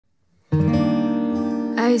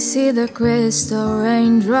I see the crystal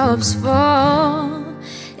raindrops fall,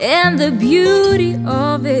 and the beauty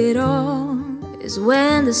of it all is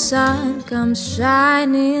when the sun comes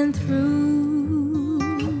shining through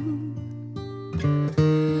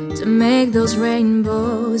to make those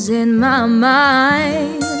rainbows in my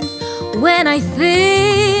mind. When I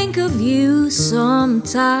think of you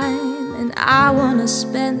sometime, and I wanna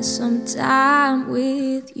spend some time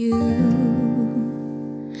with you.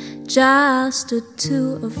 Just the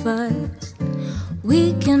two of us,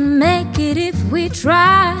 we can make it if we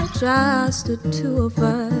try. Just the two of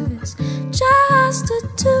us, just the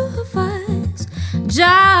two of us,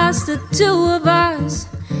 just the two of us.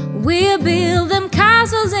 We'll build them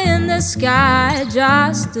castles in the sky.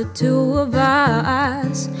 Just the two of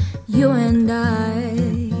us, you and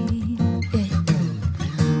I.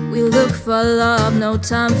 We look for love, no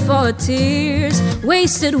time for tears.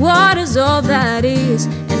 Wasted water's all that is,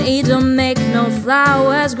 and it don't make no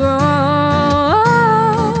flowers grow.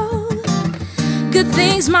 Good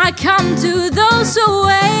things might come to those who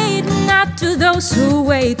wait, not to those who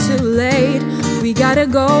wait too late. We gotta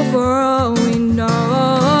go for all we know.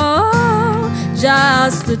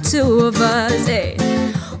 Just the two of us, hey.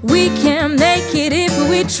 We can make it if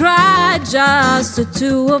we try. Just the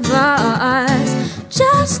two of us,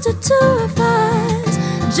 just the two of us,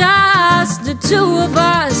 just the two of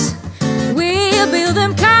us. We'll build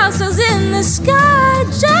them castles in the sky.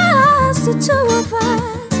 Just the two of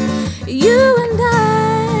us, you and I.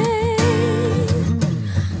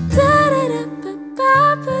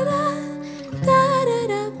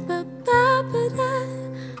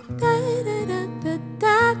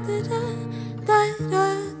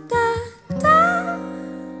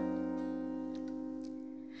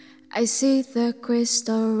 I see the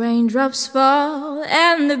crystal raindrops fall,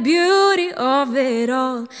 and the beauty of it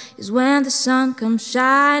all is when the sun comes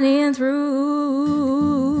shining through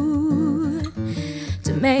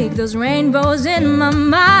to make those rainbows in my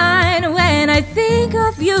mind. When I think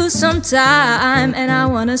of you sometime, and I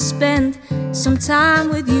wanna spend some time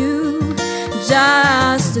with you.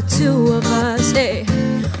 Just the two of us, hey.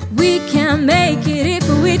 We can make it if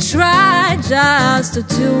we try. Just the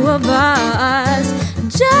two of us,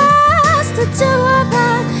 just the two of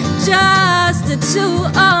us, just the two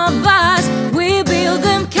of us. We build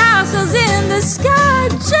them castles in the sky.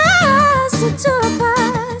 Just the two of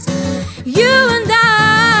us, you and I.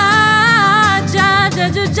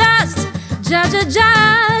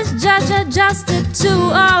 Just the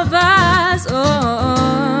two of us.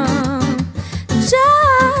 Oh,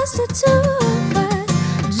 just the two of us,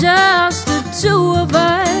 just the two of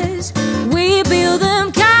us. We build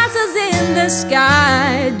them castles in the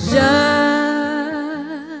sky. Just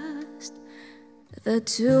the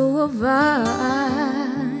two of us,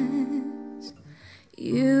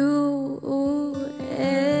 you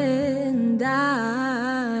and I.